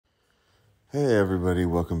Hey everybody,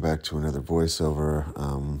 welcome back to another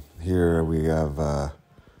voiceover. Here we have a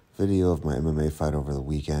video of my MMA fight over the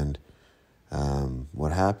weekend.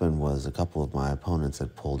 What happened was a couple of my opponents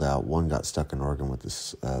had pulled out. One got stuck in Oregon with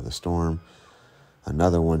the storm.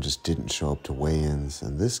 Another one just didn't show up to weigh-ins.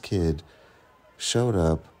 And this kid showed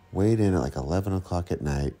up, weighed in at like 11 o'clock at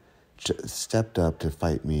night, stepped up to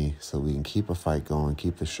fight me so we can keep a fight going,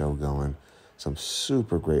 keep the show going. So I'm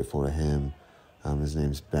super grateful to him. His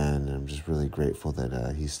name's Ben, and I'm just really grateful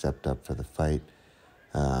that he stepped up for the fight.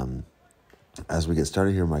 As we get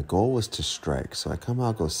started here, my goal was to strike. So I come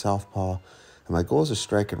out, go southpaw, and my goal is to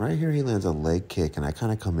strike. And right here, he lands a leg kick, and I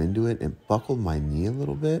kind of come into it and buckled my knee a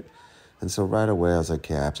little bit. And so right away, I was like,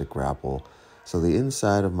 okay, I have to grapple. So the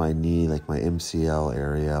inside of my knee, like my MCL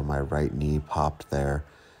area, my right knee popped there.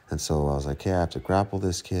 And so I was like, okay, I have to grapple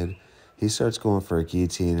this kid. He starts going for a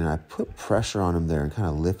guillotine, and I put pressure on him there and kind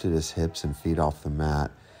of lifted his hips and feet off the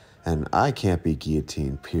mat. And I can't be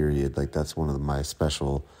guillotined, period. Like, that's one of my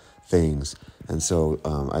special things. And so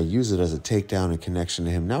I use it as a takedown and connection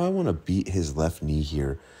to him. Now I want to beat his left knee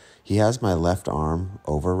here. He has my left arm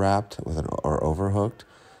overwrapped or overhooked.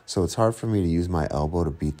 So it's hard for me to use my elbow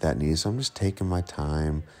to beat that knee. So I'm just taking my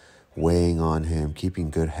time, weighing on him,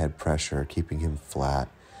 keeping good head pressure, keeping him flat.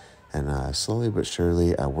 And slowly but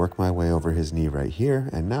surely, I work my way over his knee right here.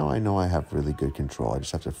 And now I know I have really good control. I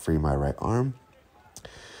just have to free my right arm.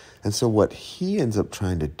 And so what he ends up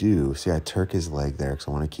trying to do, see, I turk his leg there because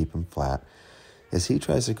I want to keep him flat, is he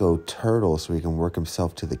tries to go turtle so he can work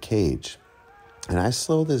himself to the cage. And I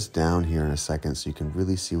slow this down here in a second so you can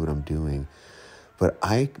really see what I'm doing. But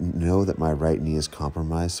I know that my right knee is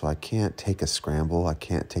compromised, so I can't take a scramble. I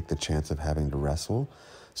can't take the chance of having to wrestle.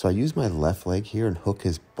 So I use my left leg here and hook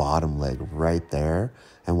his bottom leg right there.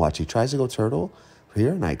 And watch, he tries to go turtle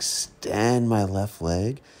here, and I extend my left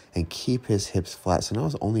leg and keep his hips flat. So now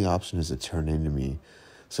his only option is to turn into me.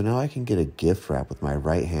 So now I can get a gift wrap with my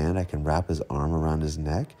right hand. I can wrap his arm around his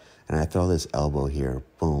neck, and I throw this elbow here.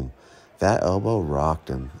 Boom. That elbow rocked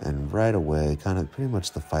him, and right away, kind of pretty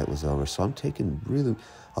much the fight was over. So I'm taking really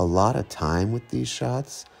a lot of time with these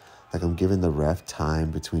shots. Like, I'm giving the ref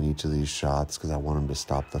time between each of these shots because I want him to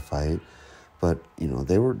stop the fight. But, you know,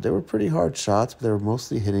 they were pretty hard shots, but they were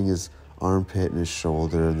mostly hitting his armpit and his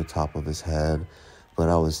shoulder and the top of his head. But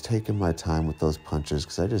I was taking my time with those punches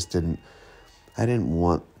because I didn't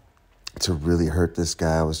want to really hurt this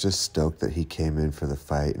guy. I was just stoked that he came in for the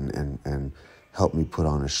fight and helped me put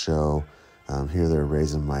on a show. Here they're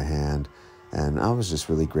raising my hand. And I was just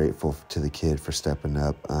really grateful to the kid for stepping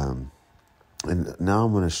up. And now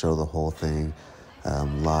I'm going to show the whole thing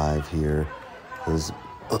live here. It was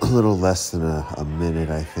a little less than a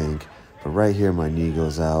minute, I think. But right here, my knee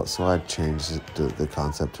goes out, so I changed the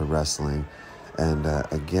concept to wrestling. And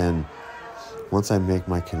again, once I make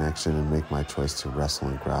my connection and make my choice to wrestle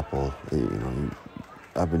and grapple,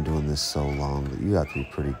 I've been doing this so long that you have to be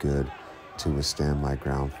pretty good to withstand my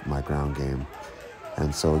ground game.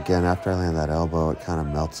 And so again, after I land that elbow, it kind of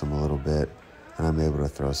melts him a little bit. And I'm able to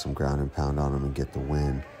throw some ground and pound on him and get the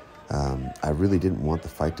win. I really didn't want the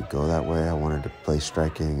fight to go that way. I wanted to play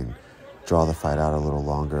striking and draw the fight out a little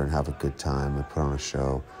longer and have a good time and put on a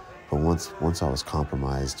show. But once I was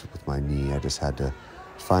compromised with my knee, I just had to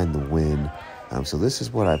find the win. So this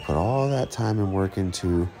is what I put all that time and work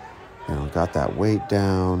into. Got that weight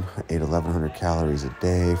down, ate 1,100 calories a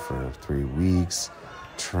day for 3 weeks,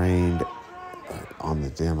 trained on the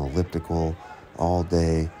damn elliptical all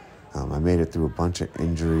day. I made it through a bunch of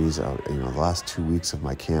injuries. The last 2 weeks of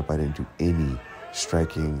my camp, I didn't do any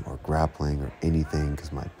striking or grappling or anything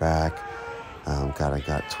because my back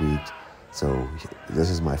got tweaked. So this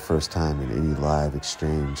is my first time in any live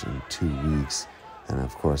exchange in 2 weeks. And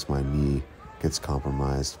of course, my knee gets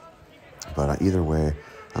compromised. But either way,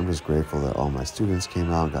 I'm just grateful that all my students came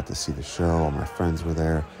out and got to see the show. All my friends were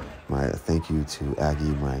there. My thank you to Aggie,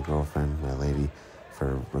 my girlfriend, my lady,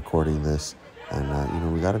 for recording this.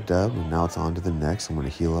 And, we got a dub, and now it's on to the next. I'm going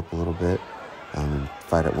to heal up a little bit and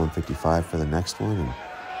fight at 155 for the next one and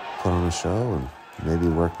put on a show and maybe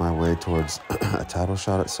work my way towards a title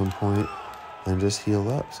shot at some point and just heal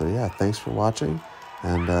up. So, yeah, thanks for watching.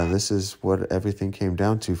 And this is what everything came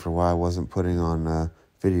down to for why I wasn't putting on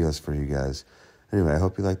videos for you guys. Anyway, I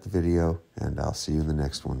hope you liked the video, and I'll see you in the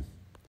next one.